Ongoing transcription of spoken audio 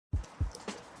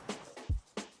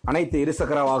அனைத்து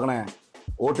இருசக்கர வாகன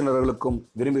ஓட்டுநர்களுக்கும்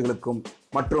விரும்பிகளுக்கும்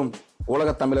மற்றும்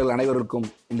உலகத் தமிழர்கள் அனைவருக்கும்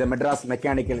இந்த மெட்ராஸ்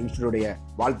மெக்கானிக்கல் இன்ஸ்டிடியூடைய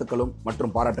வாழ்த்துக்களும்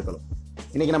மற்றும் பாராட்டுகளும்.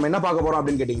 இன்னைக்கு நம்ம என்ன பார்க்க போறோம்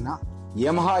அப்படின்னு கேட்டீங்கன்னா,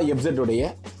 Yamaha FZ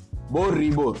உடைய போர்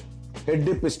ரீபோர்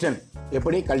ஹெட் பிஸ்டன்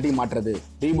எப்படி கழட்டி மாற்றுறது,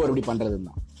 ரீபோர் எப்படி பண்றதுன்னு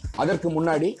தான். அதற்கு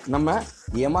முன்னாடி நம்ம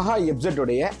Yamaha FZ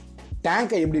உடைய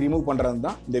டேங்கை எப்படி ரிமூவ் பண்றதுன்னு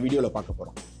தான் இந்த வீடியோல பார்க்க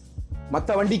போறோம்.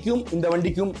 மற்ற வண்டிக்கும் இந்த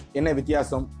வண்டிக்கும் என்ன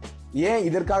வித்தியாசம், ஏன்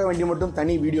இதற்காக வேண்டி மட்டும்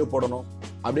தனி வீடியோ போடணும்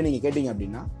அப்படின்னு நீங்க கேட்டீங்க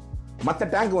அப்படின்னா, மற்ற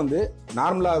டேங்க் வந்து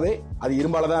நார்மலாவே அது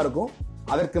இரும்பால தான் இருக்கும்.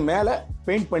 அதற்கு மேல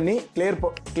பெயிண்ட் பண்ணி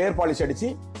கிளியர் பாலிஷ் அடிச்சு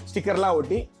ஸ்டிக்கர்லாம்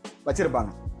ஒட்டி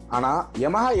வச்சிருப்பாங்க. ஆனா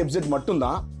Yamaha FZ மட்டும்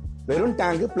தான் வெறும்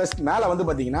டேங்க் பிளஸ் மேல வந்து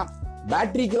பாத்தீங்கன்னா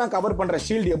பேட்டரிக்கெல்லாம் கவர் பண்ற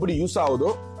ஷீல்டு எப்படி யூஸ் ஆகுதோ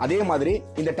அதே மாதிரி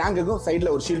இந்த டேங்குக்கும்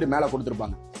சைட்ல ஒரு ஷீல்டு மேல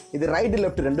கொடுத்துருப்பாங்க. இது ரைட்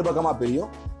லெஃப்ட் ரெண்டு பக்கமா பிரியும்.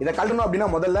 இதை கழட்டணும் அப்படின்னா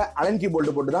முதல்ல அலன் கீ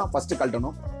போல்ட் போட்டு தான் ஃபர்ஸ்ட்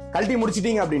கழட்டணும். கழட்டி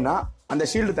முடிச்சிட்டீங்க அப்படின்னா அந்த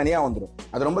ஷீல்டு தனியா வந்துடும்.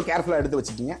 அதை ரொம்ப கேர்ஃபுல்லா எடுத்து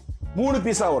வச்சுட்டீங்க. 3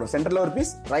 பீஸா வரும், சென்டர்ல ஒரு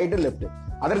பீஸ், ரைட் லெஃப்ட்.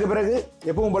 அதற்கு பிறகு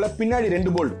எப்பவும் போல பின்னாடி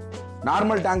 2 போல்ட்.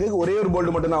 நார்மல் டேங்குக்கு ஒரே ஒரு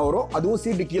போல்ட் மட்டும் தான் வரும், அதுவும்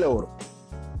சீட்டு கீழே வரும்.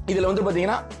 இதுல வந்து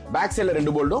பாத்தீங்கன்னா பேக் சைட்ல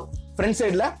 2 போல்ட்டும் ஃப்ரண்ட்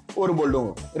சைட்ல ஒரு போல்ட்டும்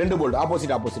வரும். 2 போல்ட்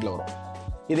ஆப்போசிட்ல வரும்.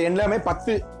 இது எல்லாமே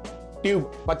 10 டியூப்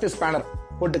 10 ஸ்பேனர்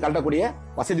போட்டு கட்டக்கூடிய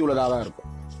வசதி உள்ளதாக தான் இருக்கும்.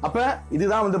 அப்ப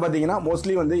இதுதான் வந்து பாத்தீங்கன்னா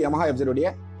மோஸ்ட்லி வந்து Yamaha FZ உடைய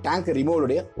டேங்க்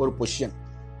ரிமூவலுடைய ஒரு பொசிஷன்.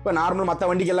 இப்ப நார்மல் மற்ற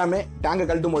வண்டிக்கு எல்லாமே டேங்கை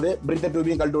கழட்டும் போது பிரீத்தர்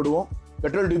டியூபையும் கழட்டி விடுவோம்,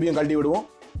 பெட்ரோல் டியூபையும் கழட்டி விடுவோம்.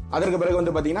 அதற்கு பிறகு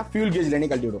வந்து பாத்தீங்கன்னா ஃபியூல் கேஜ்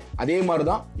லைனையும் கழட்டி விடுவோம். அதே மாதிரி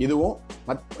தான் இதுவும்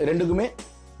ரெண்டுக்குமே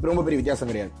ரொம்ப பெரிய வித்தியாசம்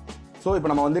கிடையாது. ஸோ இப்போ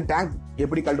நம்ம வந்து டேங்க்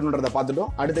எப்படி கழட்டணுன்றதை பார்த்துட்டோம்.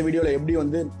 அடுத்த வீடியோவில் எப்படி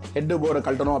வந்து ஹெட் போரை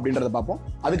கழட்டணும் அப்படின்றத பார்ப்போம்.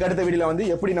 அதுக்கு அடுத்த வீடியோவில் வந்து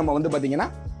எப்படி நம்ம வந்து பார்த்தீங்கன்னா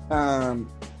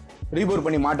ரீபோர்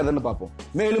பண்ணி மாட்டுறதுன்னு பார்ப்போம்.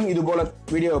 மேலும் இது போல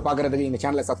வீடியோவை பார்க்கறதுக்கு எங்கள்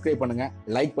சேனலை சப்ஸ்கிரைப் பண்ணுங்க,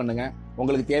 லைக் பண்ணுங்க,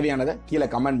 உங்களுக்கு தேவையானதை கீழே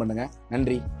கமெண்ட் பண்ணுங்க.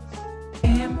 நன்றி.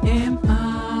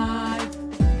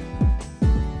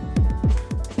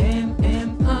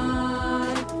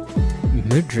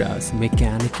 Madras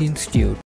Mechanic Institute.